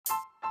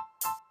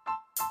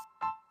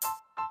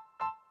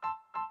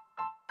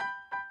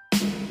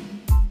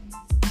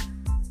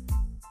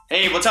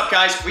Hey, what's up,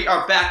 guys? We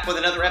are back with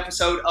another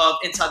episode of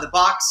Inside the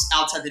Box,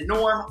 Outside the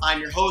Norm. I'm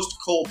your host,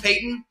 Cole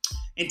Payton,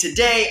 and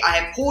today I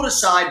have pulled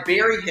aside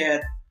Barry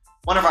Head,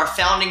 one of our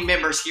founding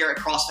members here at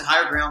CrossFit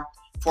Higher Ground,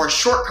 for a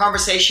short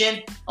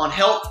conversation on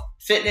health,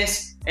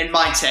 fitness, and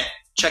mindset.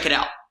 Check it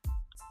out.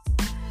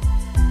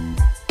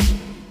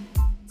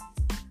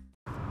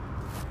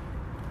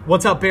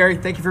 What's up, Barry?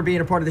 Thank you for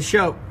being a part of the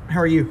show. How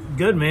are you?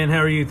 Good, man.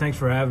 How are you? Thanks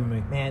for having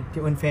me. Man,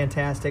 doing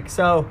fantastic.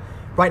 So,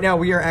 right now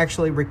we are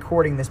actually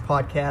recording this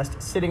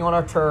podcast, sitting on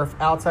our turf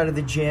outside of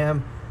the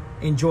gym,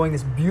 enjoying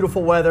this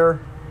beautiful weather.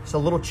 It's a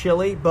little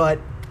chilly, but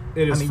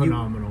it is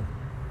phenomenal.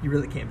 You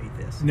really can't beat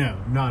this. No,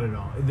 not at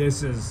all.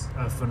 This is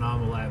a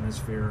phenomenal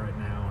atmosphere right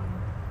now.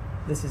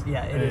 This is,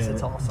 it is.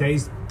 It's awesome.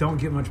 Days don't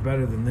get much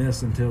better than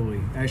this until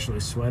we actually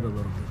sweat a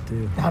little bit,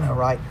 too. I know,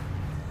 right?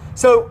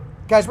 So,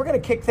 guys, we're going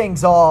to kick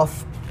things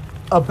off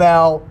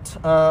about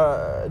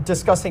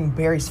discussing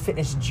Barry's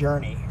fitness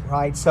journey,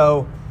 right?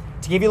 So,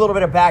 to give you a little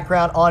bit of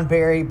background on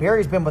Barry,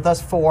 Barry's been with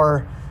us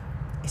for,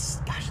 it's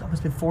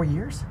almost been 4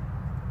 years.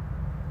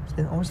 It's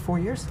been almost 4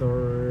 years.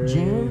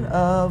 June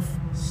of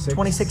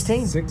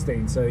 2016.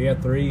 16, so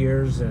 3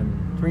 years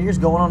and... 3 years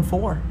going on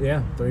 4.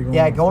 Yeah,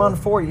 going on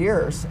 4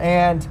 years.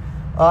 And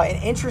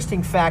an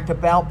interesting fact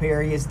about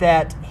Barry is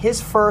that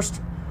his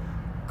first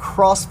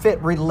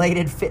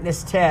CrossFit-related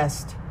fitness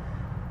test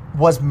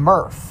was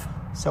Murph.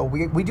 So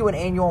we do an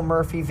annual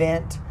Murph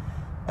event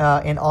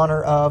in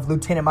honor of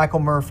Lieutenant Michael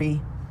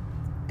Murphy.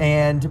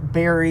 And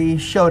Barry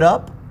showed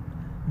up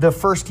the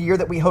first year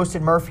that we hosted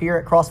Murph here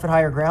at CrossFit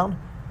Higher Ground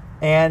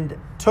and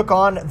took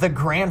on the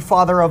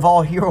grandfather of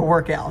all hero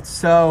workouts.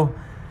 So,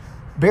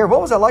 Barry,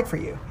 what was that like for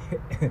you?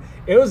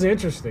 It was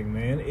interesting,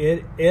 man.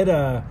 It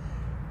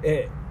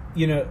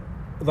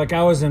like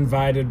I was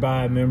invited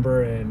by a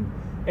member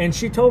and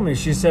she told me,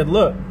 she said,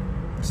 look,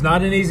 it's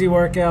not an easy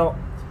workout.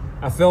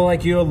 I feel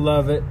like you'll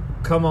love it.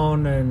 Come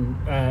on and,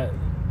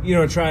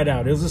 try it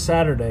out. It was a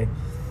Saturday.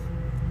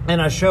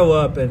 And I show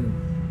up and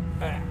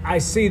I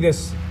see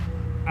this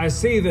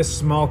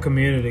small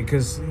community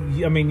because,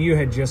 you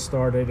had just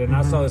started and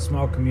I saw this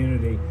small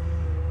community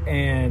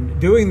and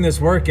doing this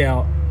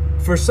workout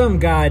for some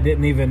guy I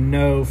didn't even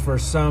know, for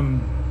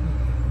some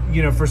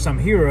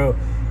hero.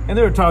 And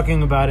they were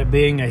talking about it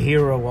being a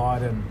hero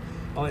WOD and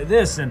all like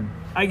this. And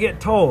I get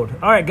told,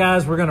 all right,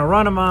 guys, we're going to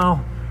run a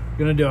mile. We're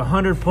going to do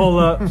 100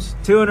 pull-ups,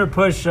 200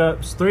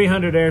 push-ups,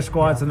 300 air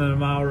squats, and then a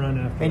mile run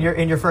after. And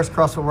in your first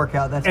CrossFit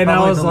workout, that's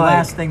probably the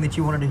last thing that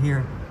you wanted to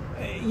hear.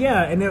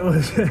 Yeah, and it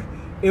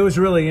was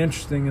really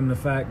interesting in the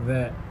fact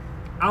that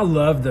I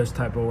love those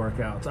type of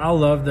workouts. I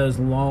love those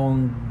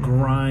long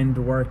grind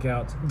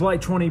workouts,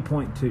 like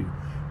 20.2,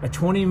 a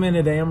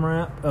 20-minute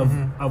AMRAP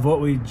of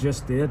what we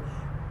just did.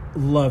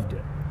 Loved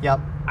it.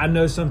 Yep. I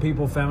know some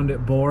people found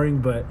it boring,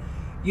 but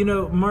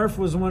Murph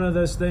was one of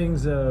those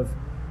things of.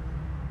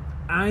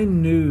 I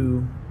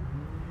knew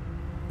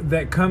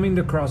that coming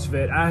to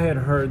CrossFit, I had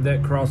heard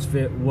that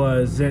CrossFit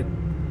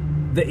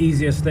wasn't the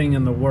easiest thing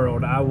in the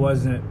world.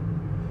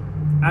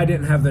 I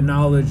didn't have the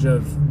knowledge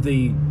of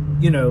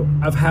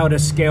of how to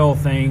scale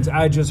things.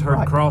 I just heard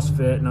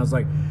CrossFit and I was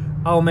like,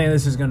 oh man,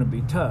 this is going to be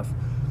tough.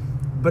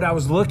 But I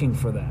was looking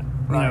for that.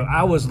 Right.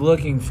 I was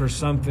looking for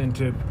something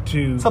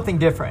to something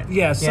different.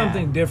 Yeah,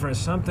 something different,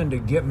 something to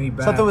get me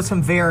back. Something with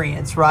some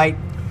variance, right?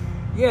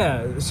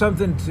 Yeah,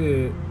 something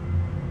to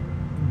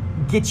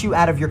get you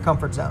out of your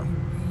comfort zone.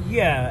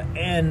 Yeah,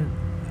 and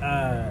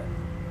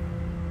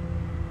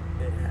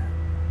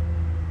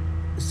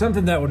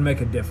something that would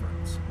make a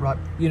difference. Right.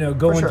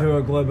 Going to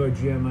a Globo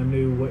gym, I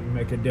knew wouldn't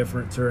make a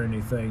difference or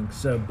anything.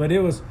 So, but it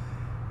was,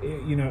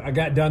 I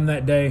got done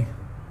that day.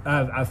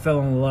 I fell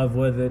in love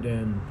with it,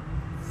 and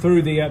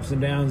through the ups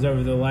and downs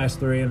over the last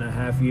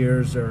 3.5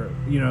 years, or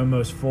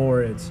almost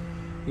 4, it's,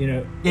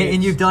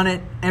 and you've done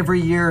it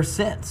every year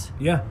since.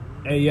 Yeah.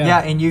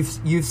 Yeah, and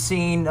you've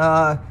seen.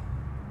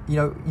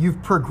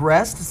 You've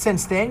progressed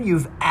since then.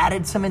 You've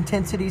added some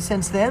intensity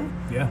since then.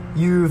 Yeah.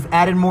 You've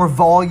added more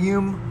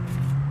volume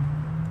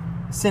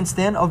since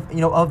then of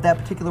that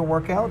particular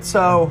workout.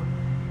 So,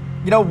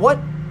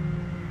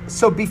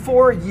 So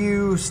before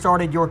you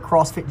started your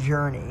CrossFit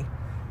journey,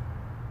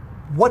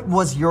 what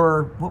was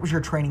your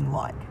training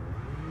like?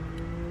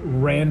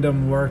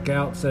 Random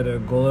workouts at a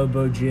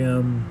Globo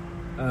gym,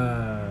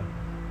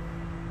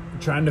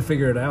 trying to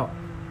figure it out.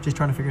 Just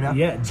trying to figure it out?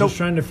 Yeah, just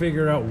trying to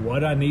figure out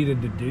what I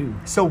needed to do.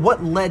 So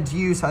what led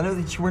you, so I know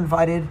that you were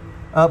invited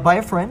by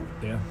a friend.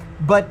 Yeah.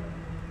 But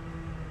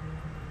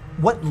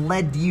what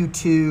led you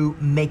to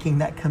making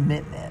that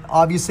commitment?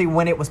 Obviously,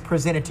 when it was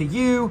presented to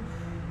you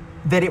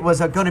that it was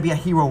going to be a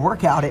hero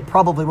workout, it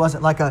probably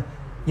wasn't like a,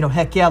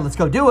 heck yeah, let's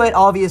go do it.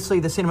 Obviously,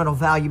 the sentimental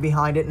value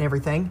behind it and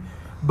everything.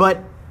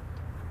 But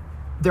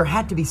there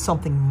had to be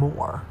something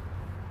more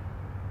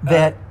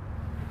that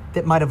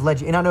might have led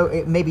you. And I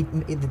know maybe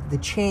the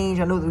change,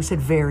 I know that we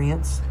said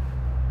variance,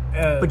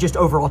 but just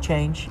overall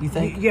change, you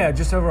think? Yeah,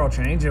 just overall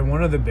change. And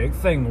one of the big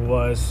thing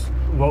was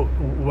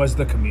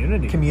the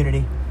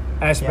community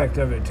aspect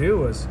of it too.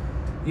 Was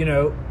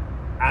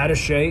out of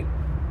shape,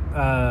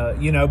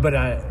 but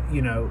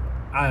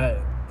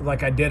I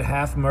like I did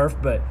half Murph,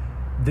 but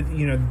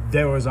you know,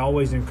 there was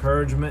always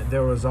encouragement.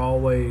 There was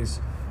always,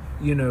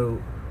 you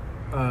know,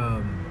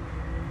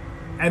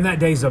 and that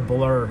day's a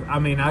blur. I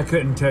mean, I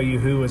couldn't tell you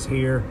who was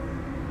here.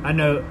 I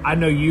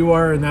know you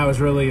were, and that was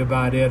really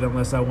about it,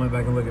 unless I went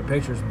back and looked at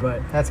pictures.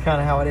 But that's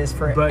kind of how it is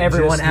for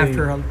everyone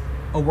after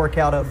a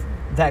workout of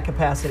that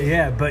capacity.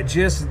 Yeah, but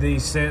just the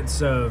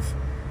sense of,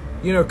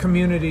 you know,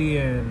 community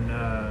and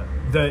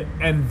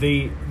the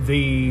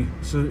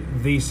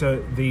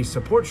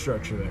support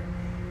structure there.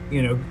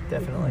 You know,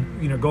 definitely.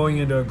 You know, going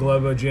into a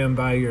Globo gym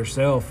by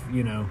yourself,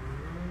 you know,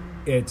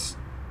 it's,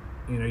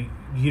 you know,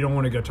 you don't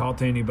want to go talk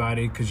to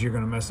anybody because you're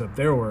going to mess up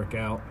their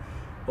workout,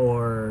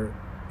 or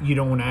you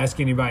don't want to ask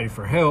anybody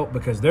for help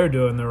because they're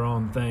doing their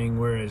own thing.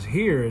 Whereas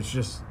here, it's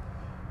just,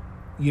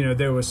 you know,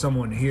 there was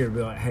someone here to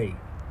be like, hey,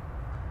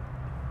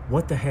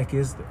 what the heck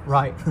is this?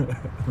 Right.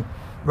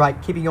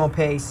 Right. Keeping you on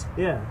pace.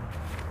 Yeah.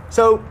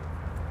 So,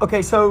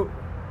 okay. So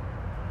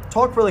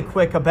talk really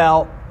quick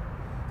about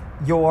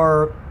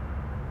your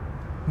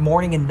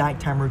morning and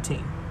nighttime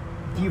routine.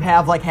 Do you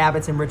have like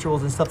habits and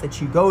rituals and stuff that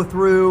you go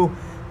through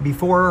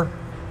before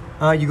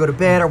you go to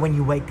bed or when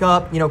you wake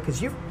up? You know,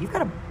 because you've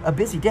got a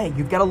busy day.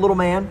 You've got a little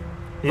man,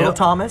 little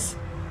Thomas,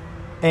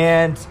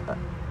 and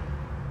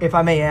if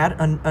I may add,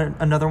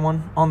 another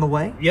one on the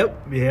way.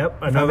 Yep.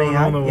 Another one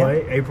on the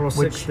way. April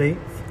 16th.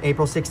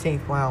 April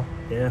 16th. Wow.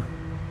 Yeah.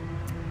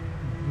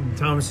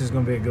 Thomas is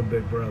going to be a good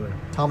big brother.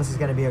 Thomas is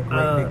going to be a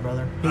great big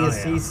brother.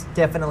 He's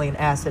definitely an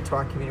asset to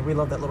our community. We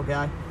love that little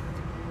guy.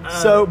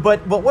 So,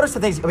 but what are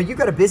some things? I mean, you've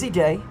got a busy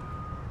day.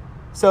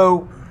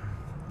 So,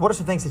 what are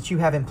some things that you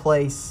have in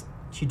place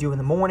that you do in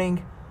the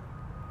morning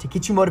to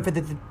get you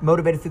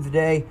motivated through the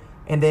day,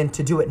 and then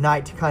to do at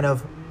night to kind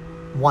of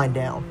wind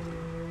down?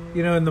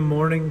 You know, in the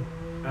morning,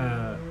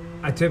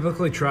 I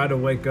typically try to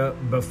wake up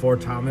before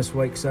Thomas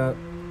wakes up.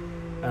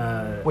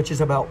 Which is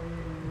about?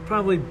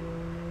 Probably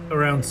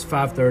around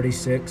 5:30,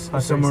 6,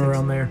 somewhere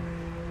around there.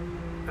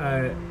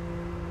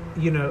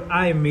 You know,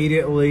 I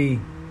immediately...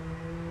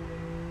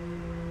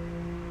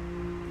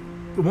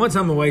 Once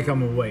I'm awake,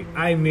 I'm awake.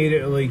 I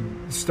immediately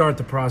start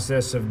the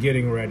process of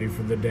getting ready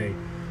for the day.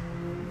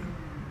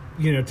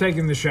 You know,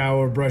 taking the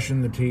shower,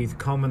 brushing the teeth,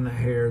 combing the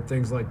hair,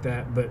 things like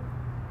that. But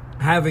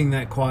having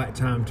that quiet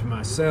time to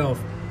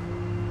myself,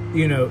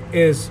 you know,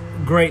 is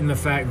great in the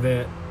fact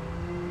that,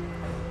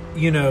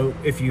 you know,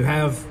 if you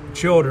have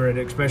children,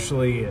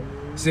 especially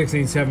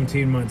 16,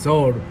 17 months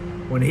old,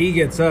 when he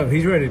gets up,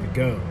 he's ready to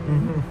go.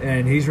 Mm-hmm.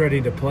 And he's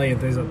ready to play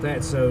and things like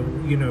that. So,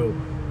 you know,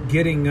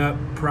 getting up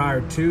prior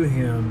to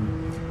him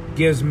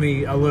gives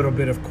me a little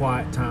bit of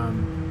quiet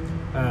time,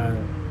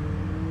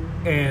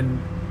 and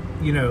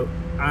you know,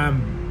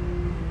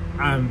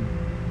 I'm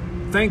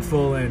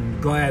thankful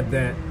and glad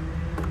that,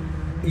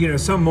 you know,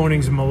 some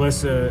mornings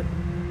Melissa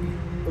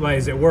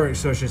lays at work,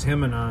 so it's just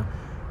him and I,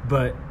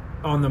 but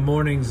on the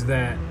mornings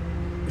that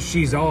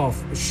she's off,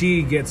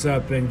 she gets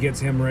up and gets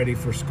him ready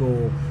for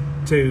school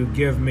to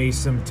give me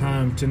some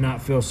time to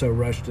not feel so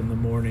rushed in the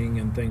morning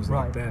and things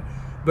like that.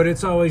 But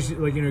it's always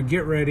like, you know,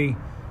 get ready,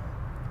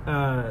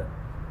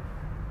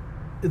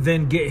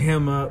 then get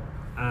him up,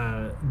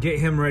 get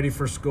him ready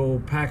for school,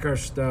 pack our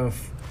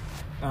stuff.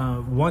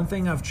 One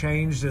thing I've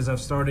changed is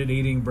I've started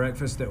eating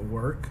breakfast at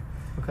work.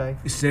 Okay.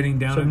 Sitting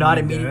down so at not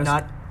my immediate,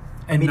 desk.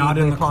 And not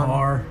in the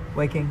car.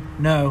 Waking?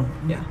 No.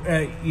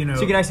 Yeah. You know.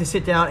 So you can actually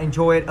sit down,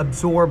 enjoy it,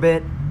 absorb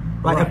it,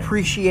 like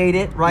appreciate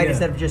it, right? Yeah.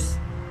 Instead of just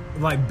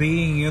like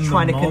being in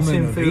trying the to moment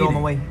consume of food eating. on the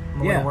way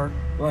to work.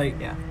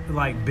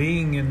 Like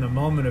being in the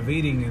moment of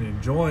eating and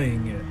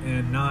enjoying it,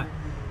 and not,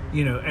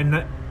 you know,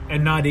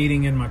 and not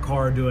eating in my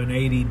car doing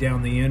 80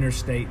 down the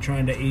interstate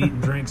trying to eat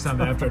and drink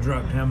something after I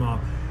dropped him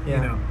off.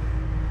 Yeah.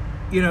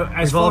 You know,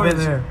 as We've all far been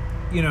as there.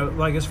 You know,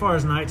 like as far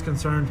as night's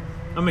concerned,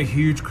 I'm a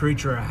huge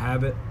creature of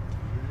habit.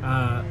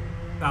 I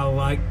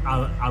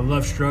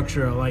love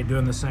structure. I like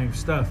doing the same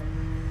stuff.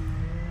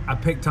 I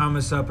pick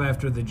Thomas up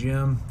after the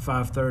gym,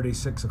 5:30,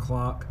 6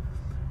 o'clock.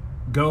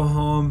 Go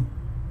home.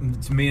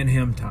 It's me and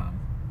him time.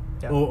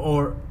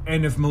 Yeah.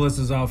 And if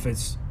Melissa's off,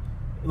 it's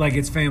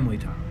family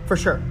time. For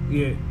sure.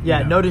 Yeah. Yeah.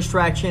 You know. No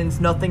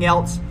distractions. Nothing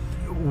else.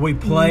 We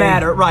play.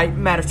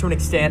 Matters to an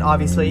extent,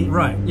 obviously.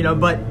 Right. You know,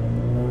 but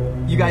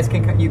you guys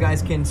can. You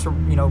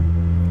know.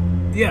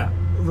 Yeah.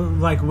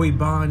 Like we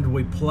bond.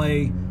 We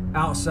play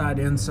outside,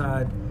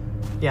 inside.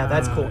 Yeah,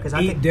 that's cool. Because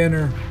I think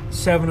dinner.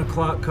 7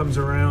 o'clock comes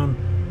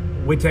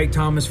around. We take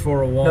Thomas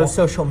for a walk. No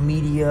social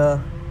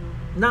media.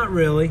 Not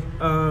really.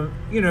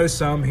 You know,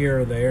 some here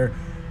or there.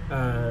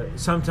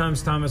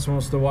 Sometimes Thomas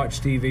wants to watch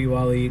TV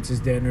while he eats his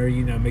dinner,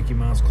 you know, Mickey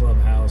Mouse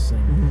Clubhouse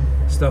and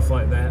stuff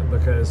like that,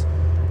 because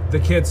the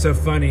kid's so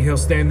funny. He'll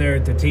stand there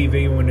at the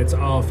TV when it's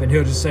off and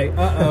he'll just say,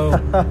 uh-oh,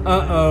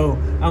 uh-oh.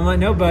 I'm like,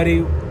 no,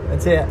 buddy.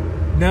 That's it.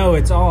 No,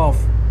 it's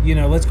off. You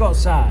know, let's go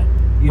outside.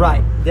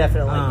 Right,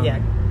 definitely,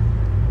 yeah.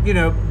 You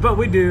know, but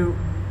we do,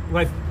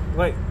 like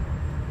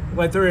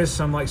there is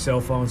some, like,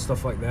 cell phone,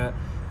 stuff like that.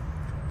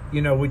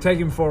 You know, we take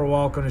him for a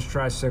walk on his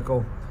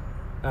tricycle,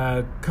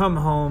 come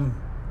home,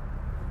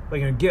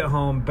 get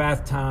home,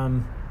 bath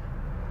time,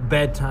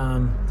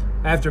 bedtime,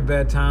 after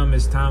bedtime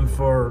is time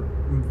for,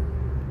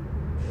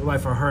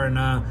 like for her and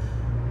I,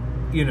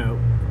 you know,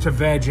 to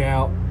veg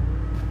out,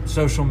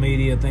 social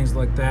media, things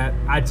like that.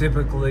 I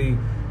typically,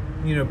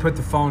 you know, put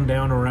the phone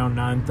down around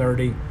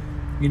 9:30.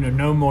 You know,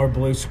 no more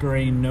blue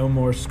screen, no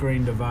more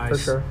screen device.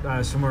 For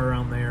sure. Somewhere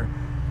around there.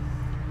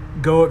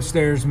 Go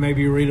upstairs,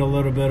 maybe read a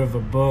little bit of a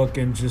book,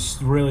 and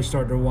just really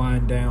start to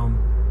wind down.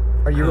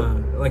 Are you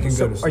go to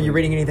sleep. Are you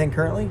reading anything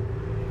currently?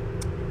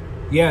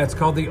 Yeah, it's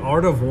called The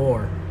Art of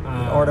War. The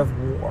Art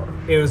of War.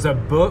 It was a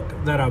book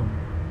that I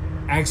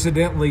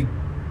accidentally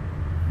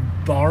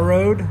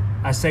borrowed.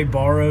 I say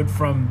borrowed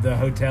from the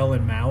hotel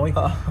in Maui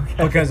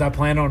because I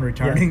plan on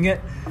returning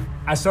it.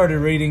 I started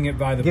reading it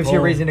by the Gives poll.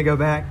 you a reason to go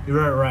back.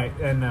 Right.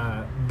 And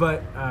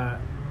but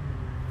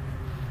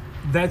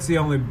that's the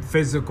only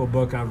physical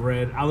book I've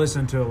read. I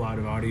listen to a lot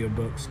of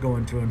audiobooks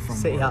going to and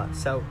from work.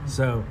 So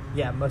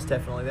yeah, most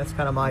definitely. That's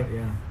kind of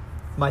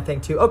my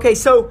thing too. Okay,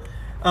 so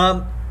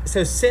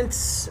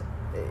since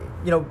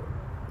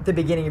the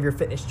beginning of your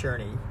fitness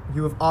journey,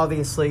 you have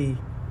obviously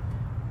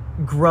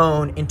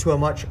grown into a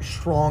much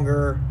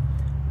stronger,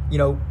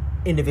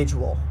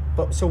 individual.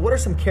 But so what are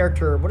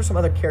some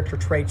other character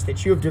traits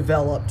that you have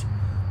developed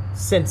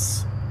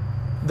since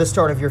the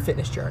start of your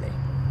fitness journey?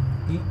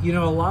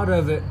 A lot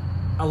of it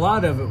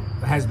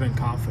has been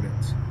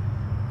confidence.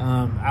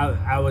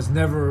 I was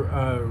never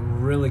a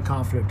really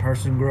confident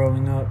person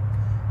growing up.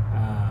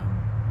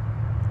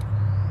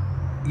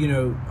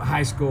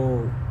 High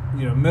school,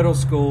 middle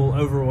school,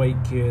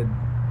 overweight kid,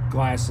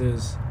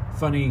 glasses,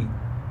 funny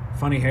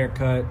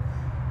haircut.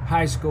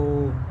 High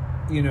school,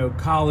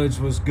 college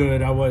was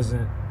good. I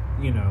wasn't,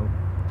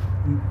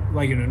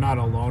 not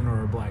a loner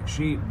or a black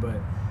sheep,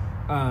 but,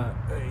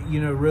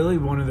 really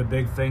one of the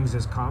big things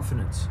is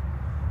confidence.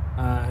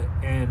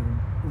 And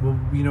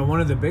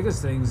one of the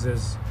biggest things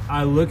is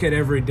I look at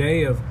every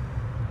day of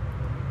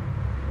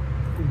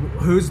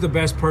who's the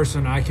best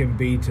person I can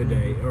be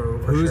today, or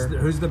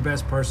who's the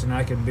best person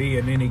I can be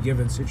in any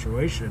given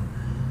situation.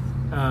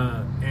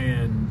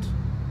 And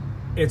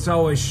it's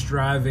always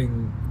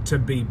striving to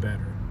be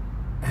better.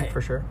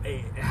 For sure.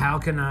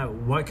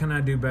 What can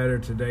I do better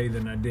today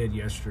than I did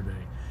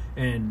yesterday?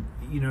 And,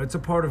 it's a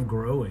part of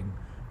growing.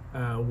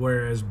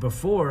 Whereas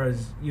before, I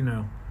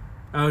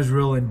was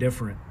real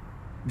indifferent.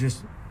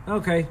 Just,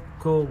 okay,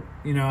 cool.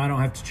 I don't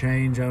have to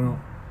change. I don't,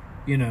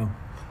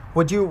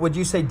 Would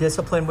you say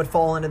discipline would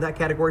fall into that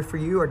category for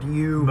you, or do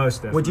you? Most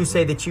definitely. Would you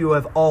say that you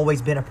have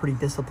always been a pretty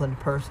disciplined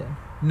person?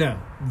 No,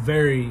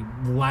 very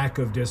lack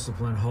of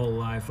discipline whole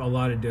life. A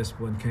lot of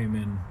discipline came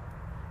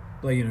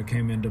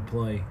into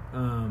play.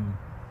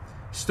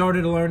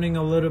 Started learning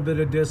a little bit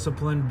of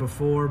discipline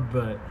before,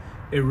 but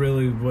it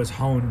really was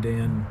honed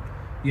in,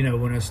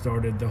 when I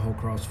started the whole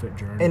CrossFit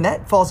journey. And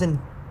that falls in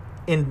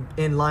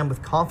line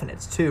with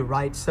confidence too,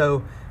 right?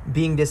 So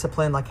being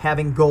disciplined, like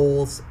having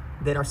goals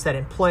that are set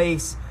in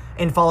place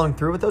and following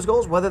through with those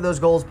goals, whether those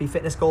goals be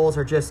fitness goals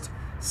or just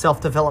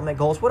self-development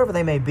goals, whatever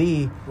they may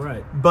be.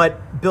 Right.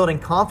 But building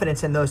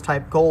confidence in those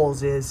type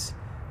goals is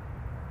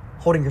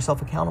holding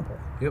yourself accountable.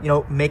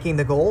 Yep. Making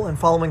the goal and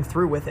following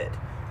through with it.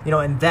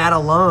 And that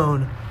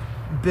alone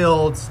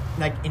builds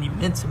like an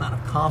immense amount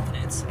of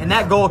confidence. And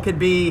that goal could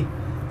be,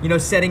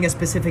 setting a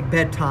specific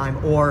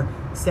bedtime, or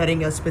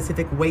setting a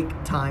specific wake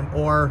time,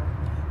 or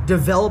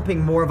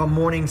developing more of a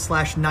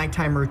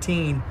morning/nighttime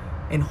routine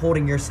and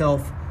holding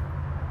yourself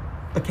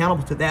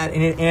accountable to that.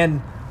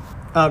 And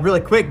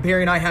really quick,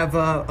 Barry and I have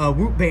a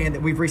Whoop band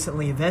that we've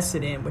recently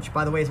invested in, which,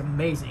 by the way, is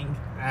amazing.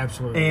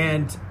 Absolutely.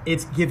 And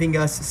it's giving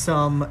us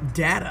some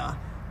data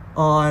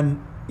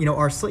on,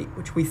 our sleep,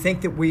 which we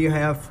think that we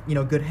have,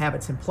 good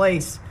habits in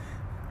place.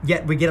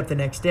 Yet we get up the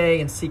next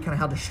day and see kind of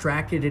how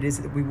distracted it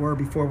is that we were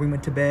before we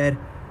went to bed.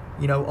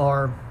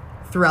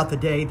 Throughout the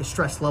day, the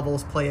stress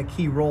levels play a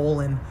key role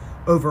in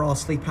overall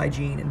sleep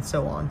hygiene and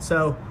so on.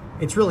 So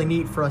it's really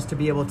neat for us to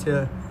be able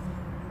to,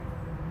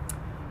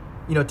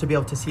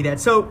 see that.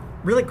 So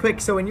really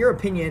quick, so in your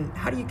opinion,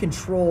 how do you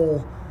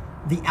control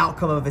the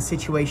outcome of a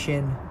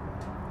situation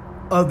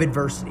of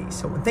adversity?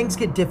 So when things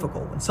get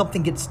difficult, when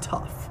something gets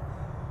tough,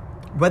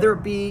 whether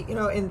it be,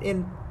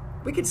 in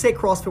we could say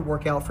CrossFit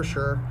workout for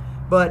sure,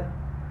 but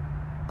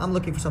I'm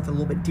looking for something a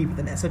little bit deeper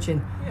than that, such as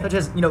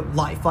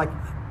life. Like,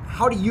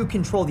 how do you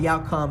control the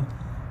outcome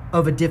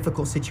of a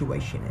difficult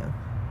situation?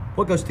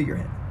 What goes through your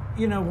head?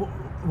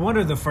 One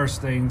of the first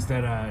things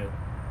that I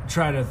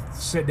try to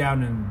sit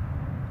down and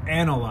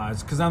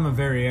analyze, because I'm a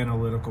very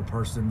analytical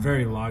person,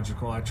 very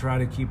logical. I try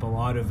to keep a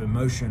lot of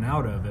emotion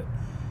out of it,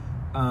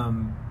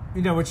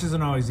 which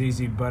isn't always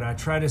easy, but I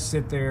try to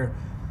sit there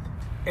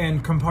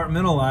and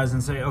compartmentalize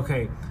and say,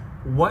 okay,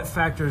 what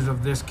factors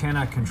of this can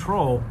I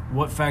control?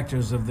 What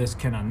factors of this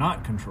can I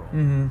not control?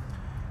 Mm-hmm.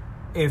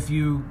 If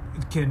you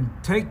can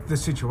take the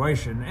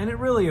situation, and it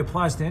really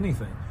applies to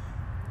anything,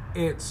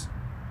 if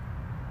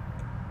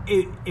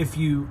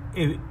you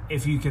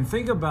can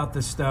think about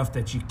the stuff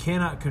that you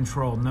cannot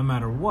control no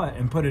matter what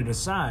and put it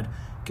aside,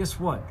 guess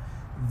what?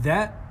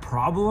 That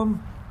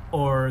problem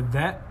or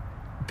that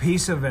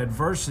piece of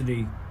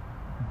adversity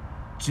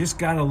just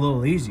got a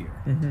little easier.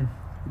 Mm-hmm.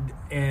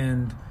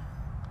 And,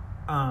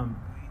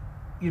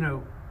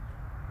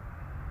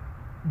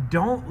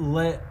 don't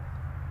let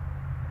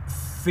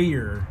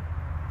fear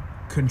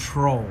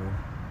control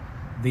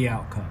the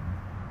outcome.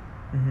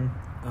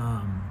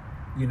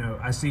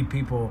 I see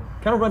people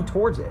kind of run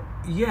towards it.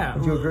 Yeah.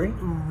 Would you agree?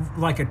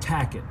 Like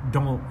attack it.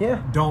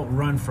 Don't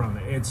run from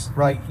it. It's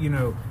right.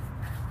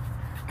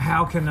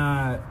 How can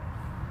I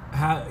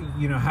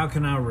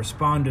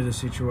respond to the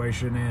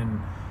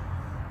situation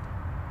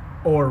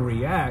or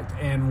react?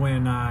 And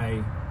when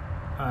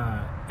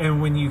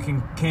when you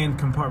can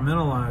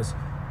compartmentalize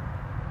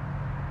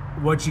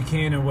what you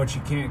can and what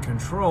you can't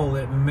control,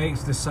 it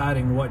makes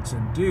deciding what to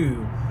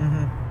do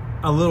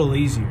a little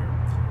easier.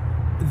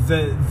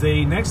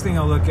 The next thing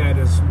I look at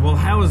is, well,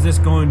 how is this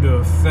going to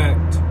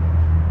affect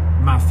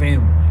my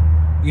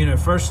family?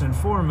 First and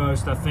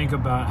foremost, I think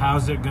about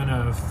how's it going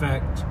to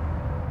affect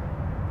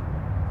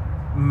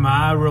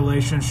my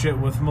relationship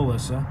with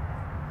Melissa,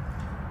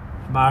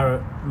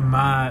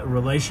 my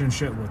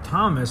relationship with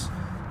Thomas,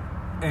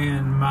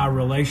 and my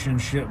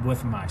relationship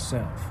with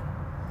myself.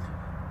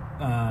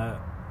 And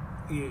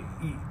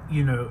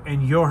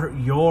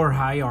your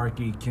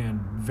hierarchy can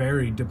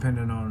vary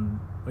depending on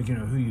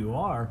who you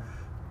are,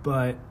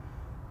 but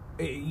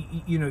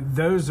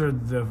those are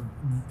the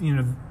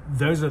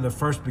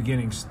first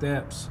beginning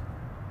steps.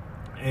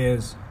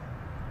 Is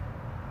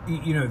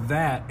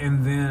that,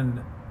 and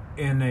then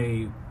in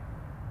a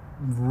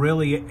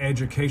really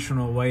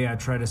educational way, I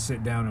try to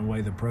sit down and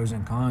weigh the pros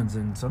and cons,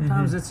 and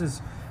sometimes it's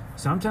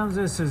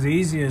as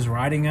easy as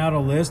writing out a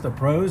list of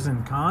pros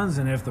and cons,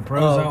 and if the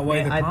pros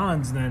outweigh the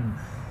cons, then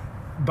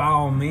by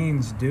all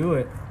means do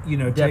it.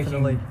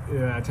 Definitely.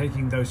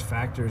 Taking those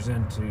factors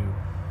into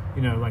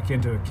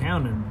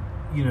account, and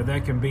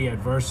that can be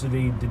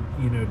adversity,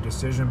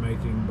 decision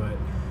making. But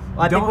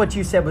I think what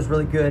you said was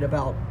really good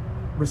about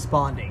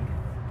responding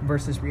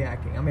versus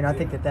reacting. I mean, I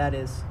think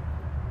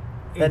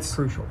that's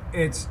crucial.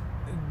 It's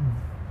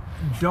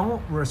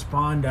don't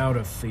respond out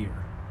of fear.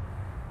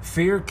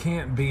 Fear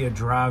can't be a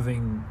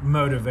driving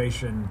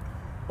motivation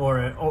or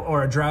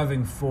a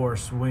driving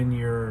force when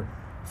you're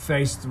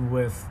faced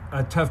with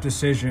a tough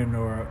decision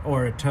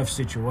or a tough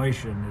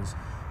situation. Is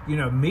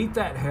meet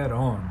that head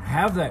on,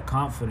 have that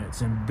confidence,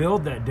 and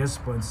build that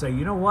discipline. Say,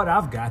 you know what,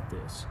 I've got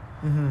this.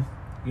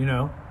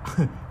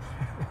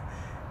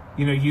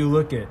 You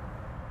look at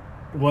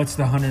what's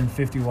the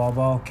 150 wall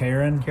ball,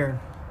 Karen.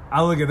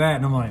 I look at that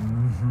and I'm like,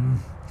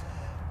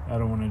 I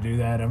don't want to do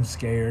that. I'm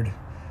scared.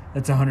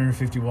 That's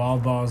 150 wall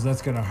balls.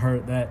 That's going to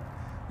hurt that,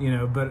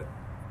 but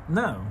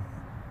no,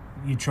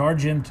 you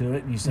charge into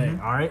it and you say,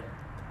 all right,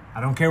 I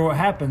don't care what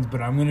happens,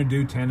 but I'm going to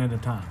do 10 at a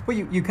time. Well,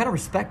 you kind of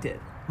respect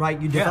it,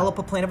 right? You develop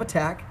a plan of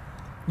attack.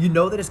 You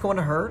know that it's going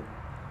to hurt,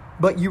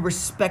 but you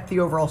respect the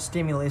overall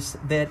stimulus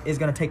that is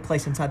going to take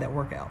place inside that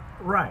workout.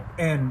 Right.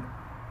 And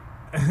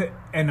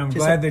I'm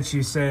glad that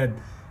you said,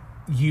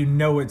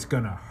 it's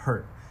going to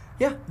hurt.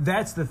 Yeah.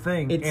 That's the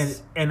thing.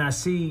 And I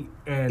see,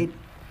 and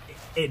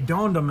it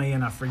dawned on me,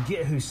 and I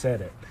forget who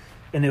said it,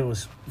 and it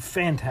was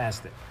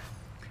fantastic.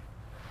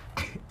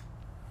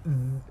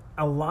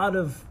 A lot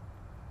of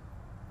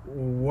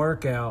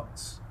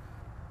workouts,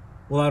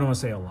 well, I don't want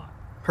to say a lot.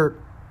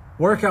 Hurt.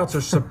 Workouts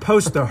are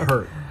supposed to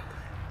hurt.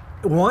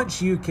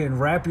 Once you can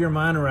wrap your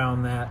mind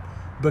around that,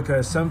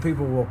 because some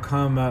people will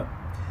come up,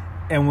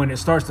 and when it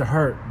starts to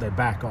hurt, they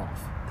back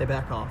off.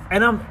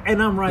 And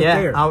I'm right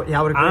there. I would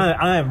agree.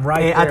 I am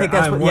right there. I think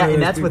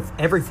that's with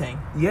everything.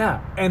 Yeah,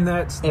 and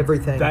that's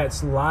everything.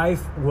 That's life.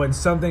 When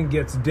something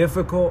gets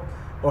difficult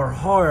or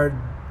hard,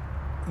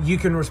 you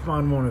can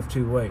respond one of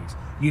two ways.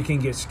 You can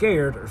get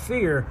scared or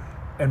fear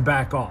and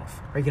back off.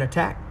 Or you can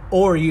attack.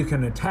 Or you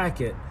can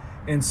attack it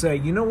and say,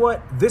 you know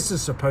what? This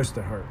is supposed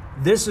to hurt.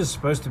 This is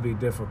supposed to be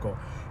difficult.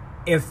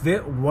 If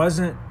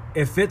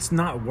it's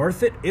not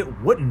worth it,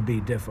 it wouldn't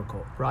be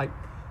difficult. Right.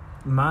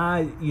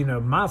 My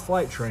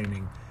flight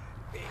training,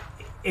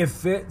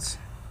 if it's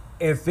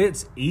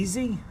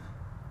easy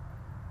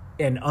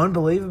and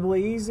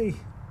unbelievably easy,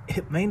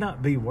 it may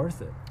not be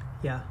worth it.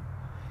 Yeah.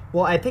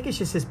 Well, I think it's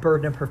just this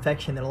burden of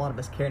perfection that a lot of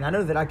us carry. And I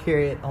know that I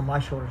carry it on my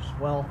shoulders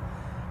as well.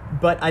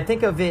 But I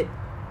think a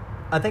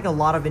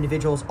lot of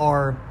individuals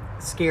are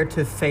scared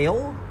to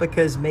fail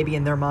because maybe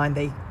in their mind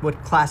they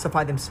would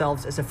classify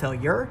themselves as a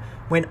failure,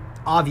 when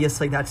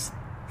obviously that's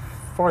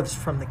farthest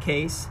from the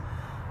case.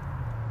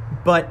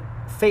 But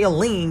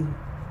failing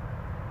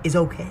is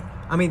okay.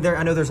 I mean,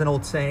 I know there's an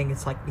old saying.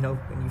 It's like,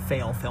 when you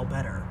fail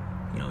better.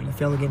 You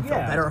fail again, fail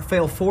better, or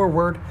fail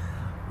forward.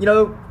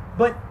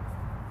 But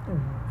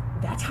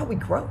that's how we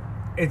grow.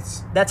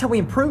 That's how we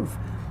improve.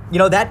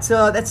 That's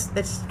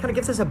kind of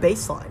gives us a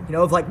baseline,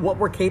 of like what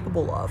we're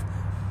capable of,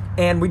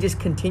 and we just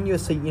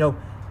continuously,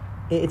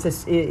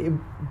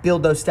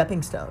 build those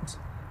stepping stones.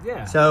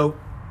 Yeah. So,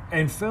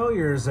 and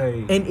failure is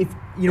a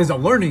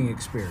learning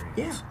experience.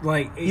 Yeah.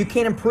 Like you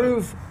can't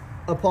improve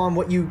upon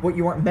what you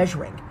weren't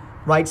measuring,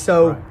 right?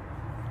 So,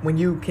 when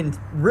you can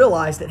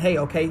realize that, hey,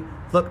 okay,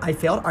 look, I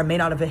failed. I may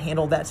not have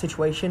handled that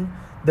situation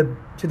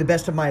to the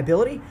best of my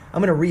ability.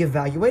 I'm going to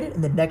reevaluate it,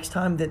 and the next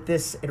time that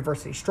this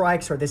adversity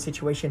strikes or this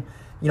situation,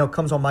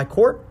 comes on my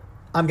court,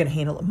 I'm going to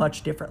handle it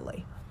much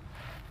differently.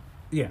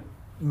 Yeah,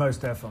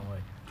 most definitely.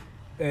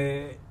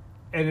 And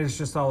it's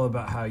just all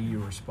about how you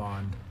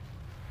respond.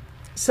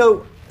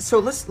 So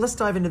let's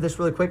dive into this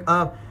really quick.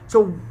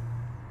 So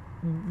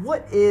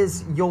what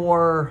is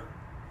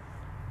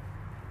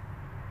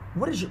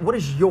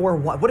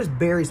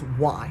Barry's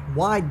why?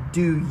 Why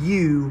do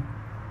you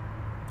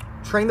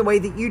train the way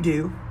that you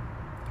do,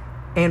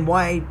 and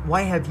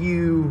why have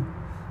you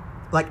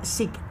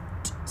seek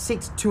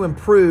to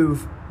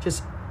improve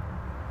just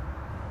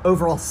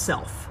overall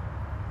self?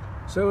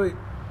 So,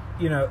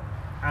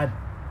 I've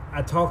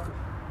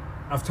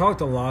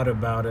talked a lot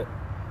about it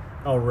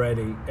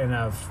already, and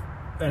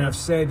I've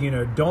said,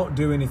 don't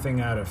do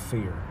anything out of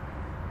fear.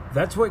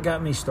 That's what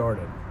got me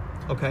started.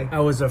 Okay. I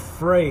was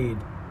afraid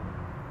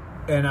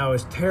and I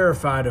was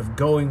terrified of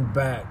going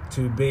back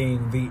to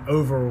being the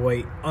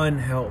overweight,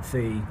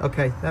 unhealthy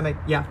okay,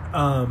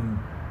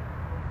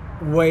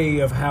 way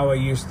of how I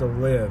used to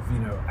live,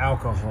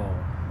 alcohol,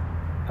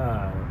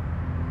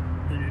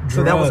 drugs.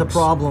 So that was a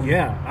problem.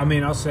 Yeah. I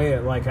mean, I'll say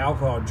it, like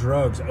alcohol,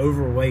 drugs,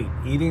 overweight,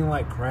 eating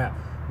like crap,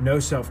 no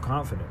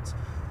self-confidence.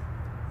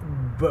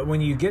 But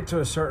when you get to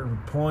a certain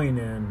point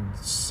in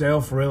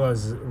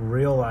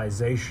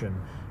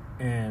self-realization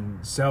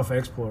and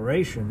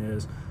self-exploration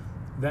is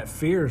that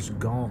fear's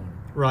gone.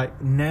 Right.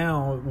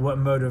 Now what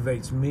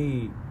motivates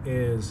me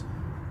is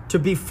to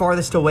be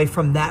farthest away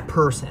from that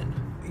person.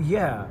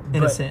 Yeah.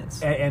 In a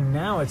sense. And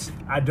now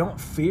I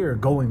don't fear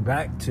going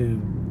back to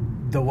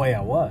the way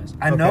I was.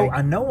 I know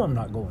I'm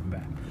not going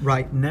back.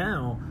 Right.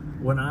 Now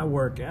when I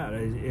work out,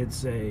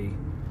 it's maybe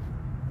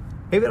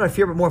not a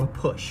fear, but more of a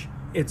push.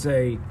 It's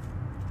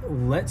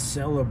let's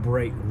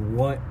celebrate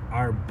what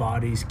our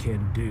bodies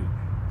can do.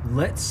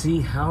 Let's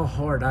see how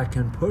hard I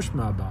can push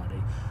my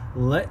body.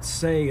 Let's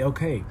say,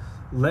 okay,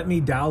 let me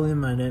dial in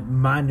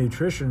my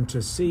nutrition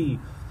to see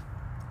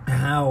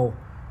how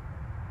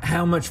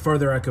much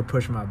further I could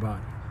push my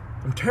body.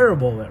 I'm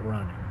terrible at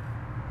running.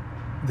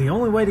 The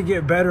only way to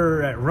get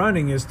better at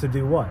running is to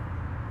do what?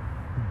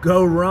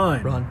 Go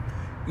run. Run.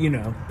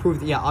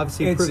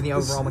 Obviously improving the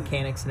overall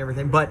mechanics and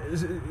everything. But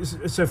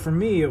so for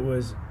me,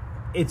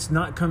 it's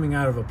not coming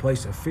out of a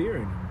place of fear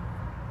anymore.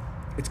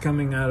 It's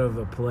coming out of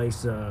a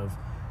place of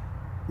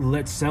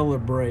let's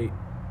celebrate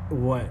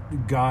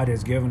what God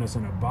has given us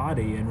in a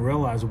body and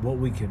realize what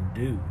we can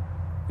do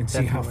and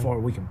see how far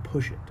we can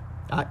push it.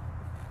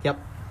 Yep,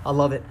 I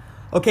love it.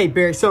 Okay,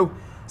 Barry, so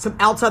some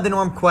outside the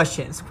norm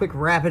questions, quick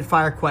rapid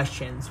fire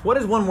questions. What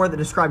is one word that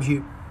describes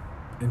you?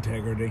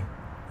 Integrity.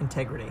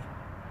 Integrity.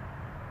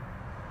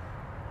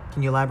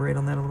 Can you elaborate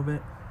on that a little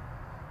bit?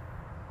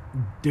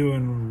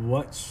 Doing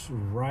what's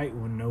right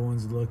when no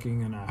one's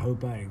looking, and I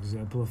hope I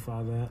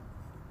exemplify that,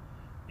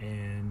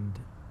 and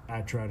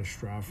I try to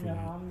strive for that.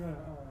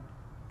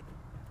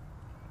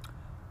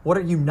 What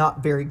are you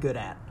not very good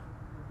at?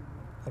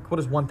 What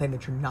is one thing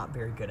that you're not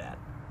very good at?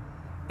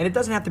 And it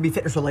doesn't have to be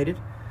fitness related.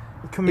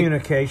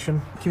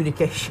 Communication.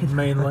 Communication.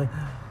 Mainly.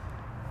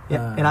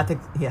 Yeah, and I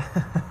think, Yeah.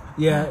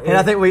 And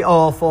I think we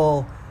all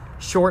fall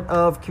short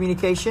of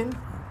communication.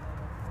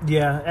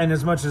 Yeah, and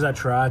as much as I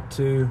try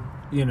to,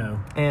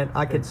 And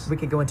we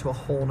could go into a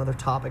whole other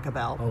topic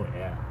about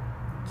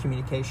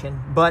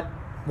communication, but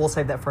we'll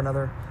save that for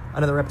another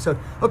episode.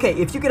 Okay,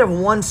 if you could have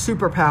one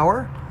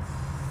superpower,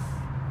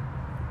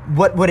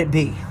 what would it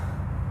be?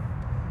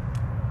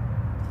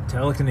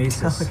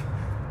 Telekinesis.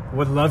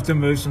 Would love to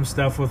move some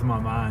stuff with my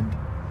mind.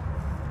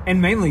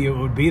 And mainly it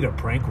would be to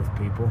prank with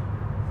people.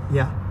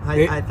 Yeah,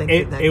 I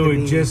think that it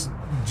would just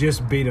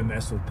be to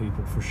mess with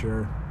people for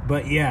sure.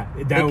 But yeah,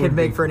 it could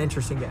make for an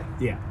interesting day.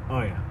 Yeah.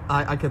 Oh yeah.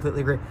 I completely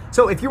agree.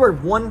 So if you were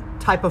one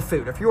type of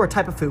food, what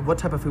type of food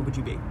would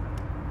you be?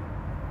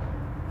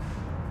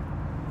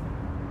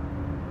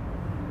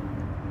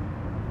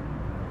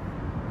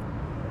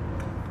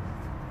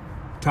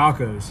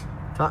 Tacos.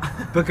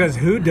 Because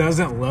who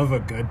doesn't love a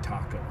good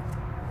taco?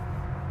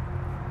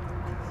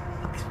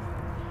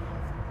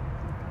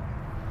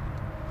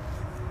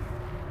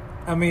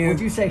 I mean, would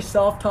you say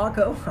soft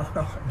taco?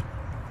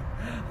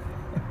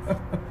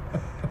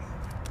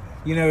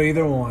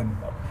 Either one.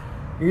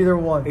 Either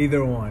one.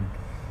 Either one.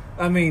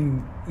 I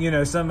mean,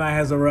 somebody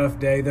has a rough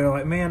day. They're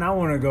like, man, I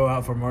want to go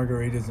out for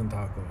margaritas and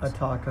tacos. A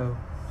taco.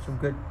 Some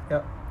good,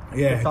 Yeah,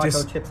 good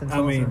taco chips and salsa.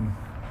 I mean,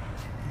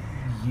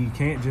 you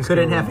can't just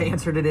couldn't have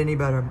answered it any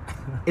better.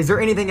 Is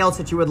there anything else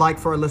that you would like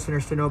for our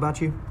listeners to know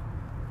about you?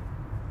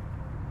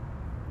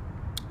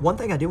 One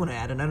thing I do want to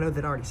add, and I know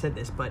that I already said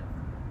this, but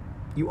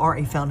you are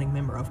a founding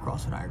member of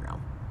CrossFit Higher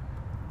Ground.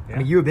 Yeah. I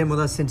mean, you have been with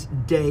us since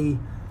day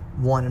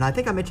one, and I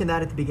think I mentioned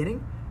that at the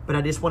beginning, but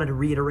I just wanted to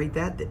reiterate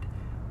that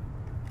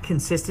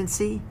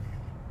consistency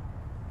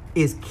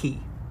is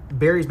key.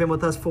 Barry's been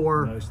with us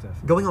for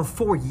going on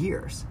 4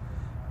 years,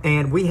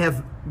 and we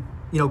have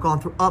gone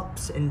through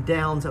ups and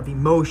downs of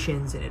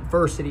emotions and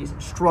adversities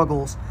and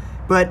struggles,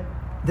 but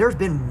there's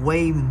been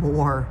way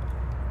more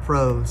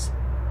pros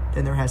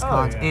than there has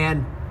cons. Yeah.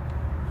 And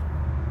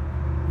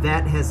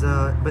that has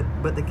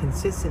but the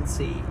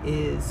consistency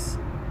is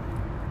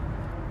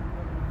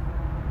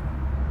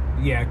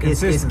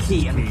consistency is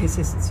key. I mean,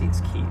 consistency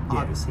is key,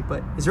 obviously.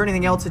 But is there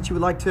anything else that you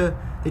would like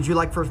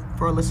for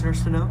our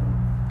listeners to know?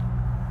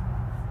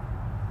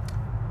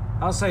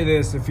 I'll say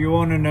this: if you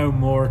want to know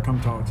more, come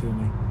talk to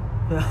me.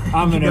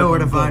 You know where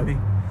to find me.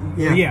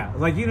 Yeah,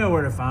 like you know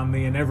where to find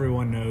me, and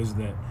everyone knows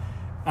that.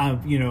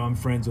 I'm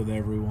friends with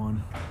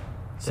everyone.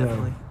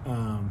 Definitely.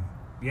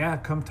 So,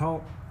 come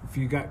talk. If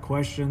you got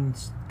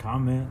questions,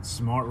 comments,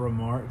 smart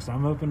remarks,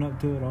 I'm open up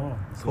to it all.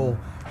 So. Cool.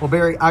 Well,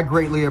 Barry, I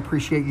greatly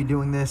appreciate you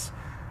doing this.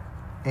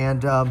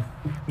 And,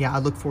 I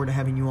look forward to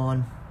having you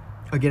on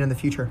again in the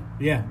future.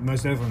 Yeah,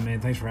 most definitely, man.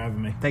 Thanks for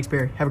having me. Thanks,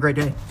 Barry. Have a great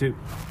day. Too.